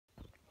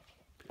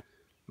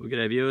Well,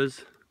 g'day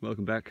viewers,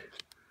 welcome back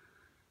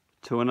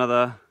to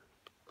another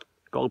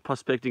gold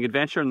prospecting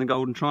adventure in the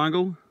Golden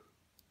Triangle.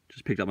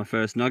 Just picked up my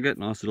first nugget,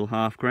 nice little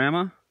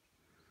half-grammer,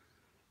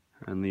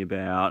 only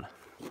about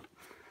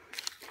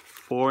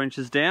 4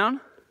 inches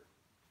down.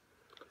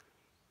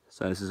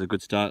 So this is a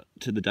good start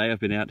to the day. I've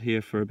been out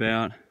here for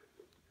about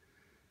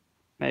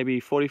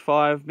maybe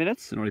 45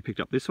 minutes and already picked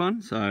up this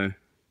one, so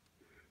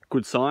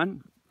good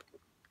sign.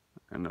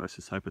 And let's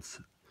just hope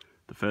it's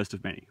the first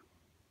of many.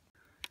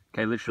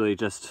 Okay, literally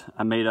just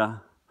a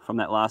metre from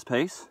that last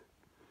piece.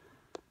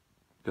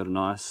 Got a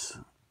nice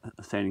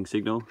standing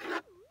signal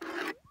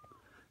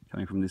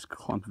coming from this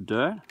clump of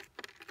dirt.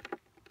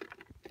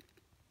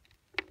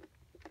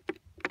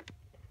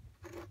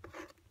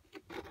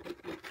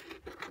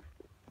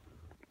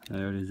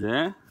 There it is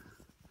there.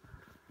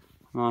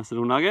 Nice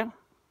little nugget.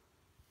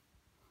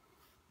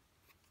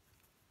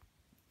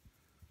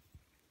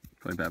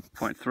 Probably about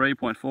 0.3,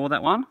 0.4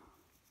 that one.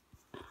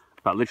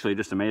 But literally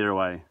just a metre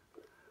away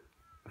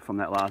from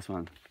that last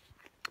one,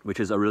 which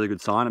is a really good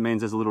sign. It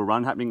means there's a little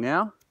run happening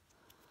now.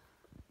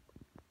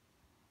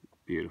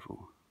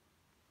 Beautiful.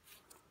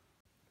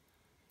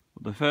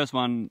 The first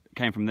one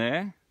came from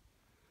there,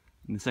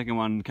 and the second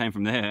one came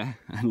from there,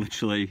 and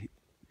literally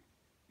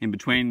in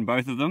between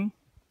both of them,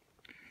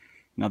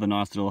 another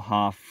nice little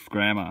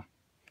half-grammer.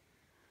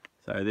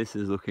 So this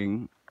is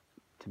looking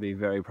to be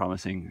very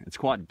promising. It's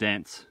quite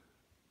dense,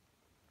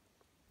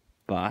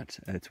 but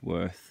it's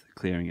worth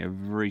clearing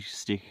every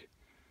stick,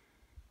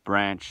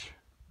 branch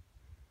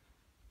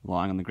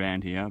lying on the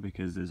ground here,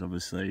 because there's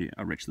obviously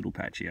a rich little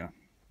patch here.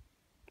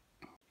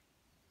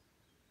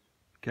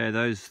 Okay,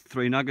 those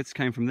 3 nuggets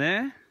came from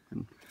there,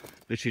 and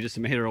literally just a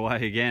metre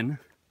away again,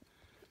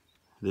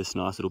 this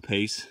nice little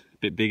piece, a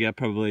bit bigger,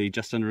 probably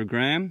just under a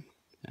gram,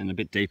 and a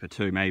bit deeper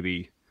too,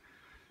 maybe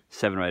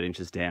 7 or 8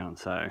 inches down.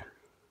 So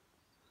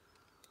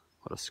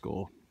what a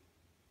score.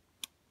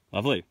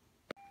 Lovely.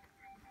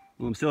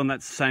 Well, I'm still in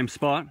that same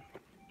spot.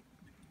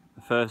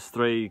 The first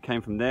 3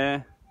 came from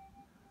there,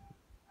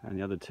 and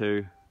the other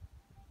 2,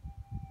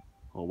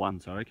 or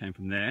 1, sorry, came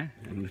from there,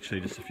 and literally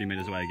just a few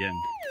metres away again.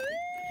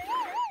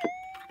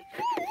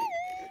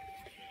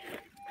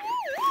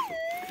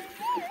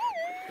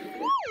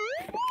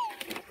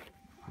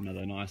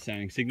 Another nice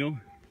sounding signal.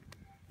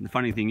 And the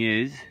funny thing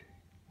is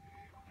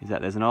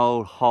that there's an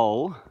old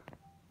hole.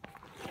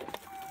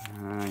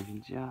 You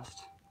can just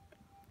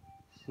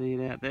see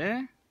it out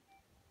there.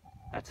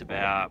 That's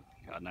about,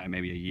 I don't know,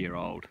 maybe a year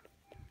old.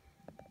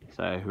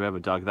 So whoever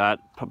dug that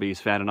probably has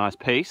found a nice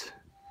piece,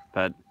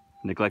 but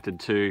neglected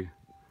to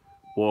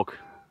walk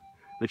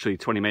literally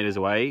 20 metres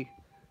away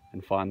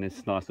and find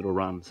this nice little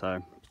run.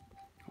 So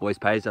always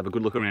pays to have a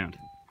good look around.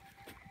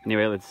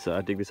 Anyway, let's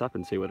dig this up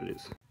and see what it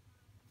is.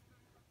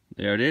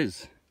 There it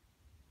is.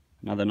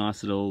 Another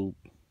nice little,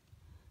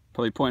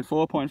 probably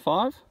 0.4,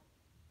 0.5.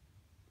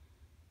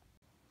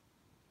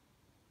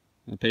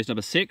 And piece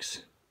number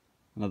 6.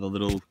 Another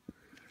little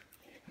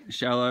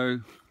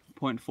shallow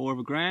 0.4 of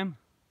a gram,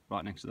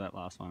 right next to that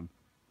last one.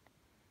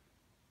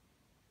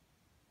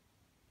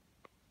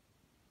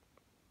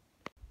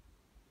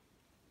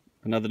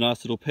 Another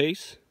nice little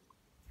piece,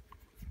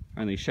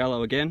 only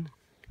shallow again,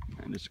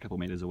 and just a couple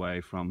metres away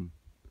from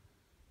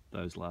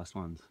those last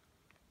ones.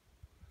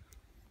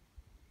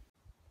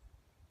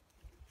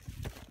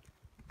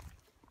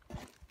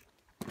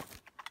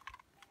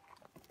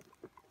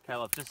 Okay,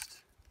 I've just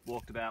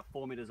walked about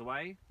 4 metres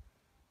away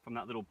from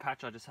that little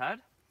patch I just had,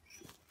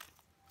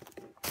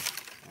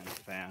 and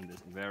found this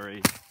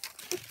very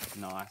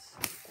nice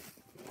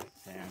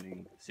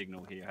sounding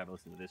signal here. Have a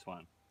listen to this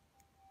one.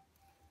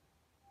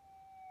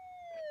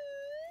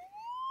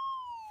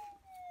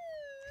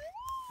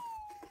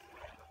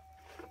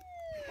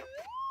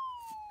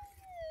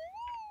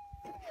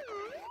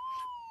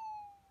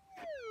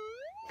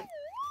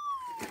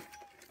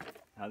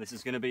 Now this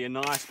is going to be a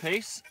nice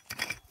piece,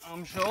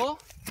 I'm sure.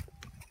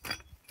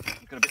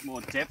 Got a bit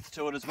more depth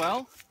to it as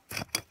well.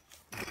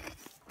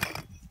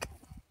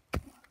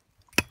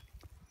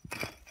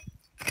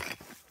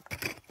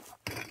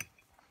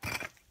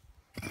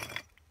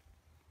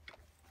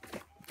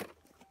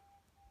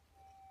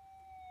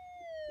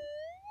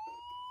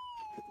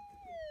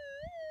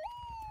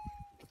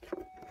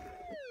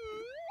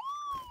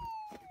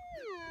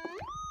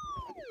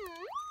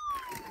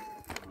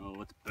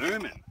 Oh, it's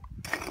booming.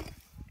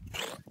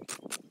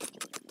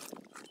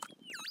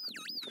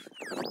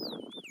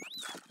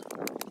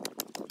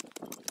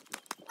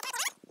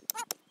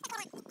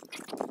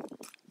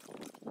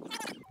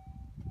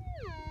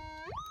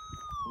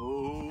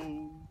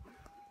 Oh.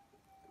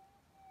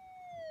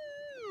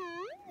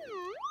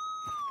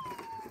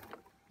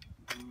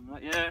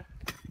 Not yet.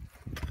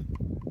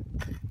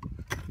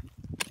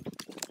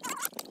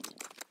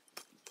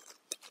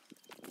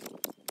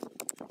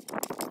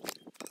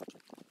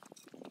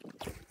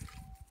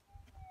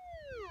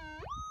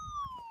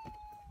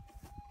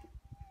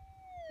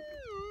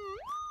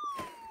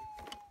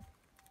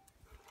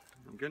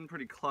 I'm getting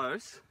pretty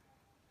close.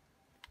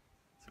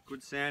 It's a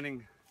good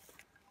sounding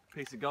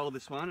piece of gold,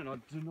 this one, and I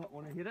do not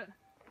want to hit it.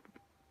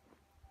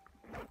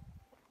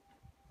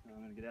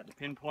 I'm going to get out the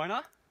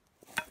pinpointer.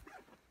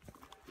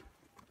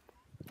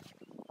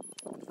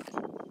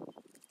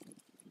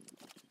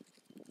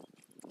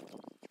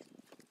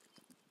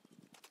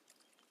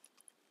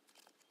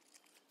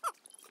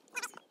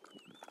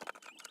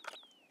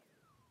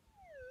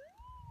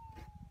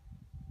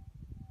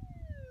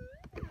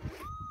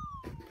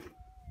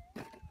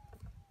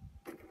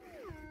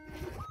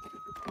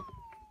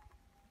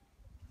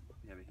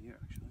 Over here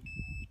actually.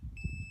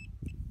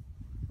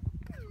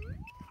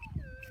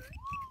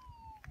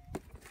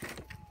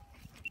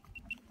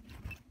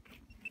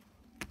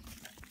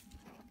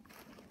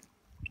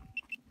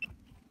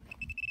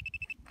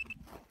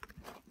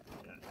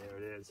 Yeah, there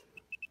it is.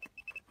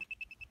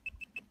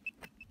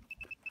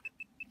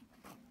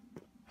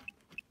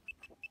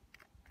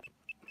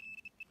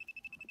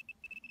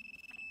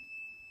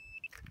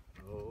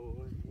 Oh,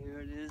 and here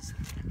it is.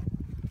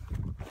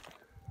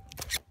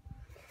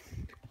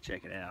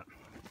 Check it out.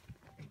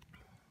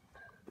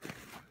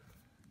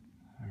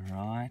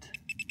 Right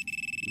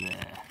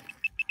there.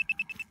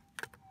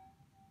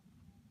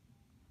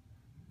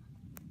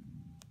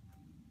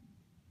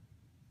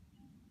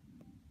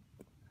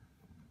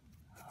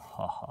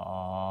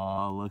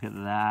 Oh, look at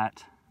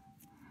that.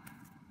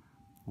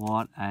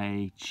 What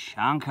a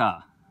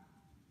chunker.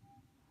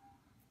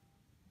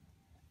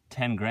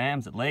 10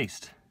 grams at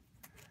least.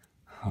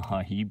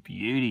 Oh, you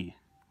beauty.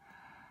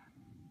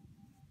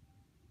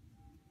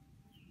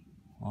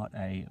 What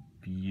a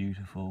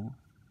beautiful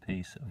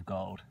piece of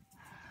gold.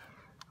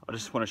 I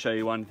just want to show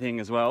you one thing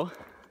as well.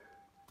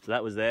 So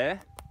that was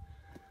there,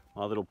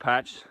 my little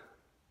patch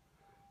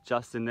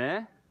just in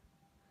there,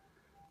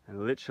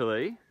 and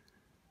literally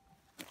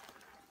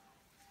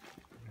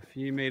a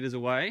few meters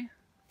away,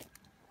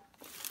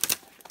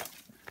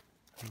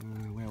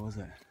 where was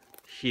it?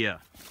 Here.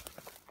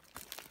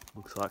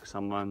 Looks like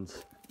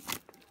someone's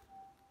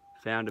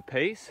found a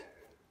piece,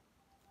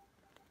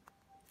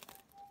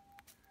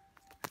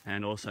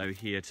 and also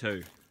here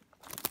too,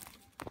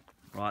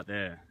 right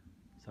there.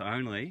 So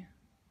only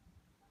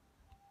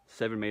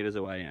 7 meters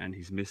away, and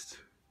he's missed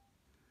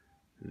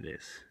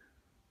this.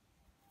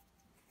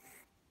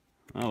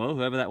 Oh well,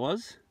 whoever that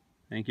was,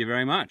 thank you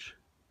very much.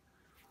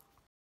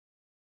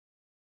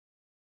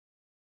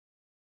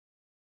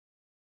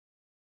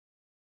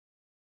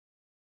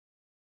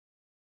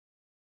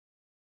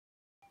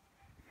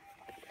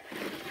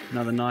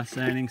 Another nice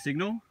sounding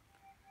signal.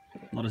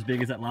 Not as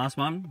big as that last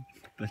one,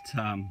 but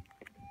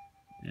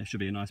yeah, should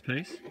be a nice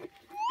piece.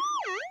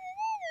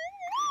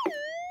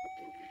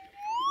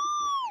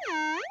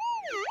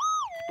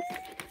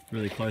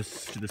 Really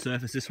close to the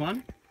surface, this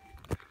one.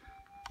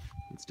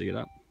 Let's dig it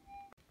up.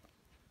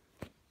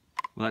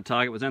 Well, that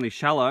target was only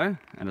shallow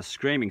and a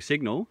screaming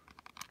signal,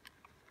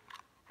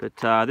 but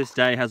this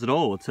day has it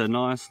all. It's a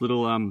nice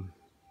little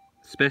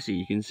specy.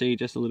 You can see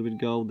just a little bit of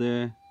gold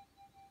there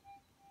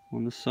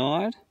on the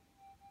side,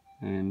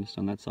 and just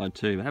on that side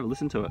too. But have a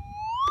listen to it.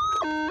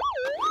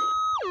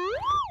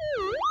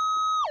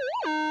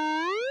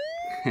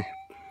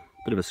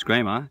 Bit of a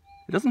screamer.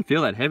 It doesn't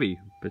feel that heavy,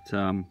 but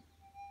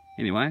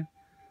anyway,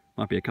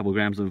 might be a couple of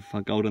grams of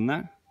gold in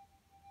that.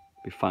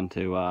 Be fun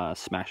to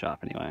smash up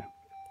anyway.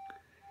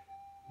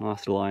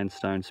 Nice little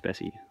ironstone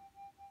specy.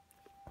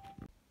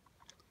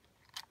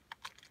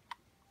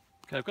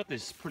 Okay, I've got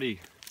this pretty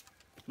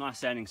nice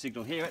sounding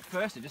signal here. At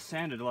first it just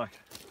sounded like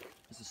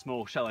just a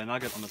small shallow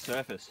nugget on the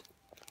surface,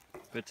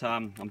 but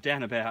I'm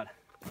down about,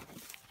 I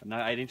don't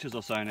know, 8 inches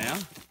or so now.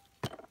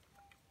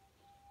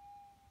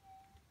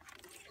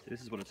 So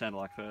this is what it sounded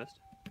like first.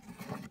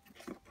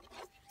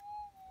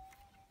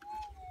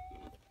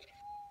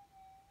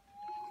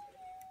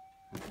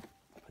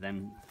 But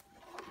then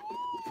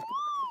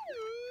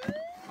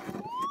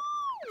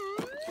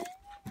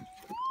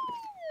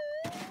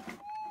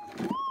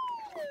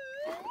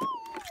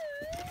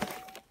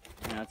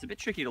now it's a bit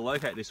tricky to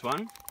locate this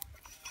one.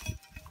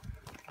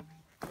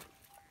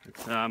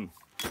 It's I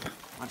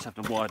just have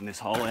to widen this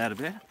hole out a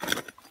bit.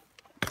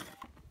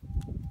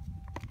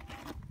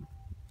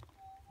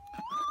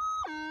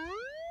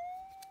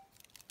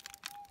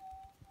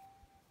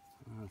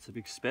 Oh, it's a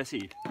big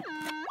specy.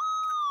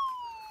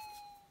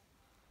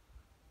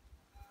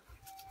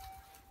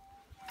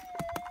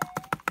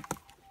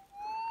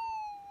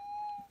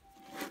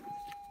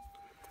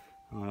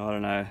 Oh, I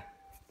don't know.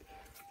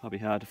 Might be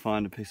hard to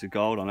find a piece of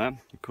gold on it.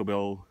 It could be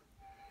all,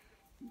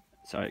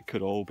 so it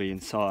could all be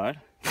inside.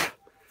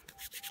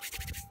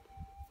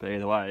 But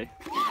either way,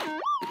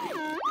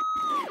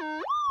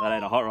 that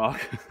ain't a hot rock.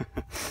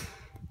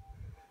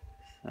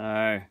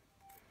 So,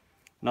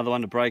 another one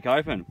to break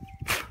open.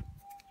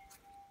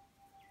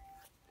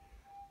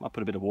 Might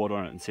put a bit of water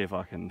on it and see if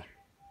I can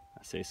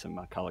see some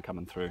colour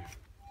coming through.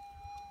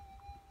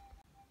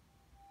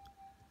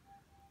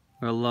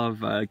 Well,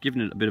 I've given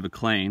it a bit of a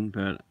clean,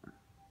 but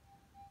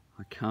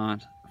I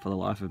can't for the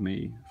life of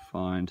me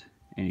find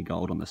any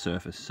gold on the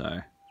surface,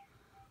 so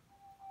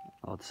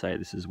I'd say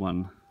this is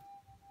one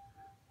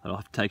that I'll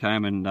have to take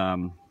home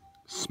and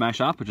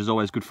smash up, which is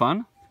always good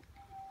fun.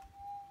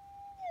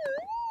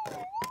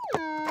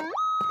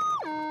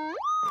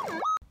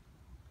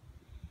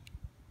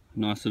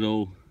 Nice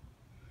little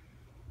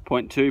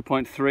 0.2,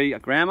 0.3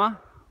 grammer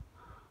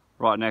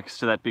right next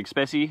to that big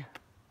specie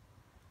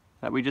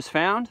that we just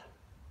found.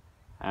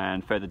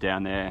 And further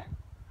down there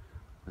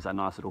was that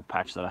nice little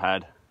patch that I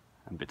had,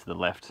 and a bit to the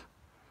left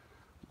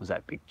was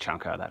that big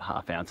chunker, that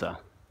half ouncer.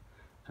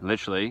 And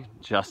literally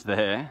just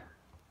there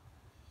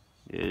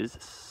is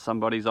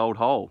somebody's old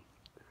hole.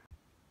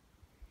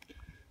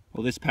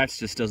 Well, this patch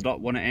just does not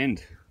want to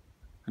end.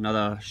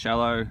 Another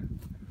shallow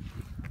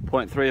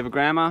 0.3 of a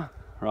grammer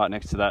right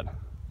next to that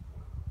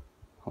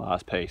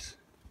last piece,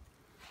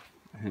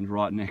 and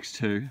right next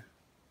to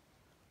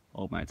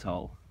old mate's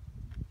hole.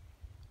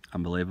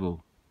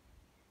 Unbelievable.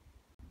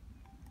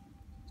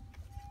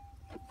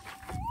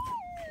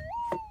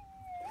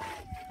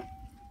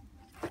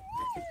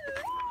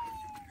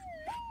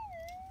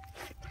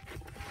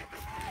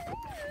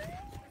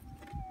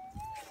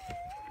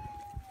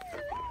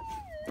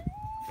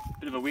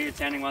 Bit of a weird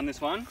sounding one, this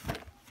one.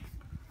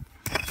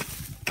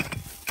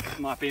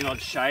 Might be an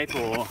odd shape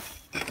or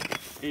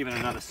even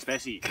another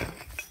specie.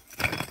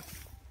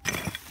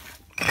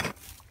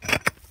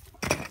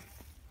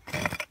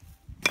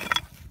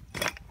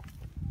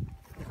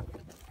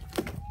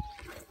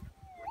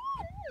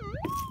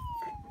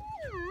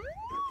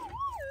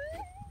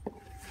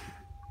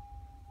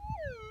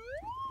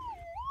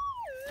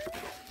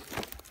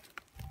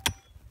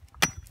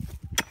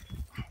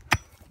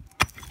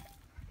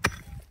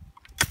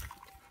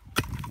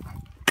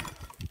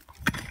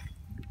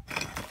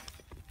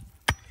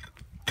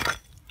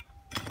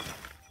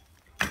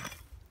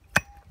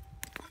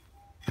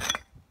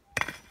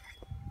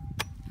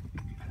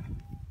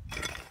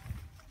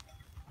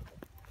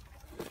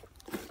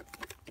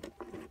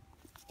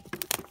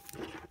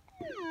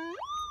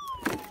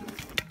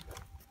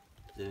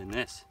 Doing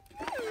this.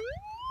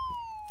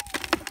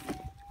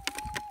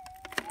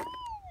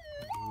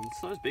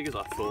 It's not as big as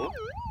I thought.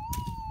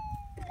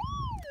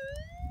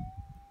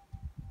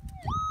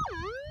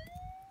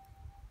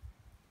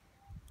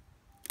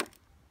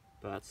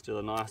 But still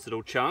a nice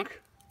little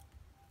chunk.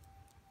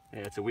 Yeah,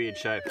 it's a weird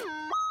shape.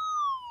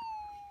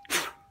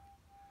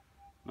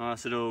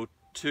 Nice little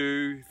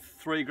 2,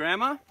 3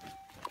 grammer.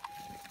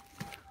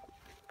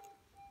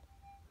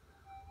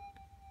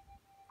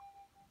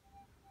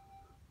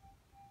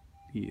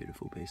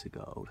 Beautiful piece of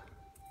gold.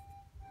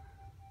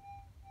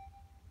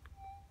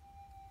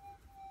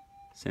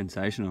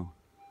 Sensational.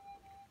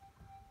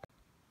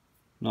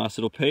 Nice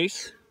little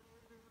piece.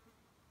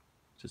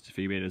 Just a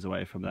few meters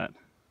away from that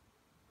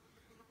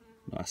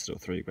nice little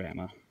 3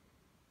 grammer.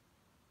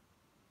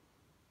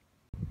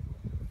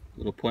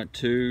 Little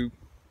 0.2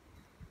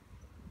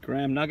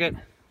 gram nugget.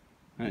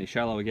 Only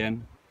shallow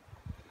again.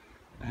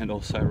 And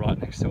also right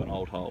next to an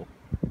old hole.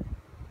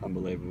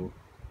 Unbelievable.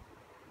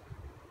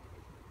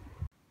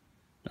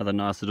 Another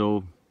nice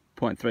little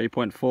 0.3,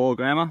 0.4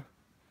 grammer,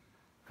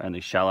 only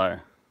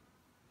shallow.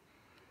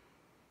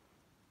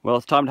 Well,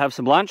 it's time to have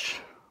some lunch,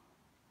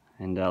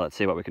 and let's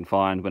see what we can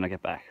find when I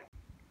get back.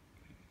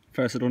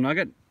 First little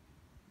nugget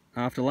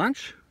after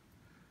lunch,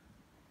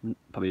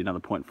 probably another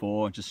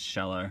 0.4, just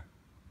shallow,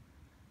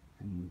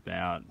 and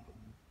about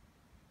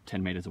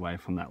 10 meters away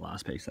from that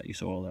last piece that you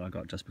saw that I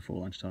got just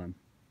before lunchtime.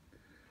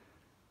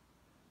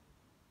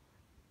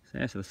 So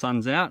yeah, so the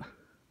sun's out,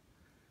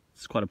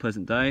 it's quite a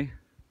pleasant day.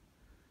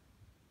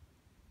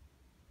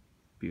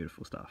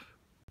 Beautiful stuff.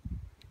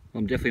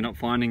 I'm definitely not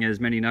finding as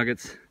many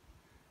nuggets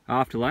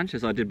after lunch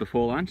as I did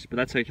before lunch, but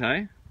that's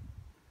okay.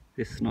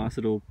 This nice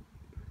little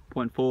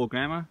 0.4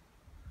 grammer,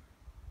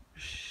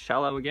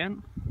 shallow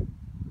again.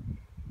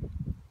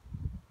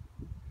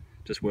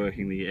 Just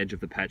working the edge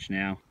of the patch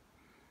now.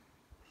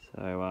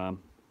 So,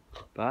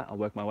 but I'll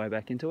work my way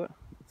back into it.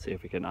 Let's see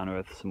if we can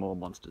unearth some more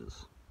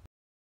monsters.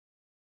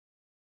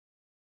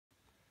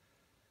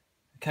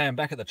 Okay, I'm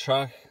back at the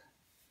truck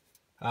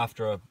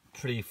after a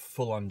pretty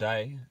full-on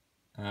day.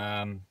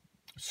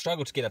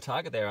 Struggled to get a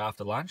target there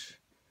after lunch.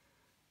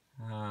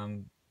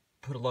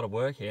 Put a lot of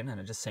work in,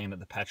 and it just seemed that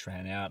the patch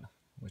ran out,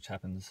 which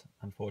happens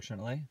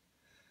unfortunately.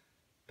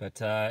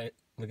 But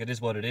look, it is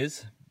what it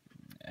is.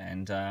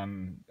 And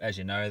as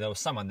you know, there was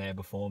someone there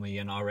before me,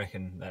 and I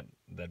reckon that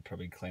they'd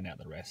probably clean out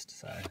the rest.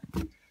 So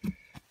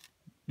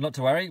not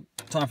to worry.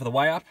 Time for the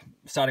weigh up.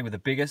 Starting with the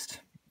biggest.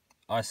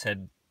 I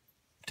said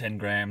 10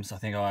 grams. I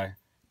think I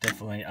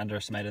definitely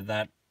underestimated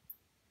that.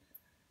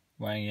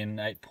 Weighing in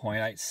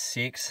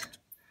 8.86,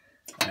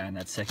 and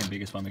that second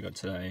biggest one we got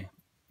today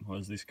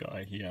was this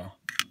guy here,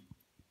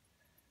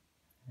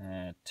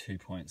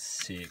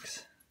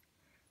 2.6.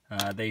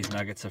 These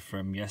nuggets are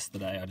from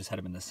yesterday. I just had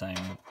them in the same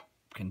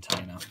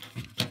container.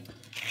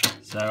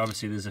 So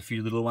obviously there's a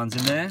few little ones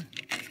in there.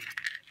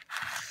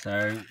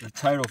 So the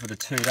total for the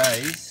 2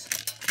 days,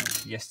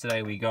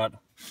 yesterday we got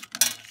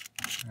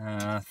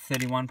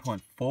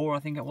 31.4, I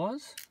think it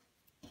was,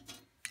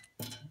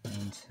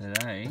 and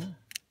today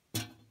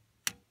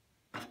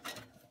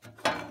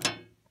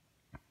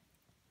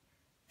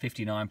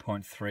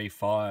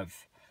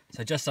 59.35.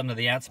 So just under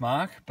the ounce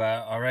mark,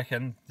 but I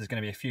reckon there's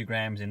going to be a few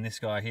grams in this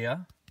guy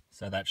here.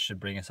 So that should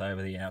bring us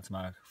over the ounce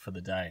mark for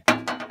the day.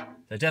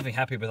 So definitely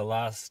happy with the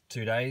last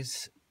 2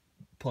 days.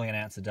 Pulling an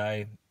ounce a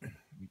day,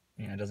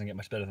 you know, doesn't get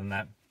much better than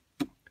that.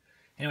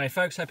 Anyway,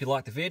 folks, hope you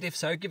liked the vid. If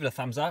so, give it a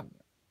thumbs up.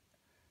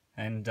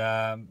 And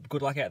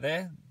good luck out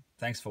there.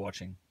 Thanks for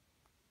watching.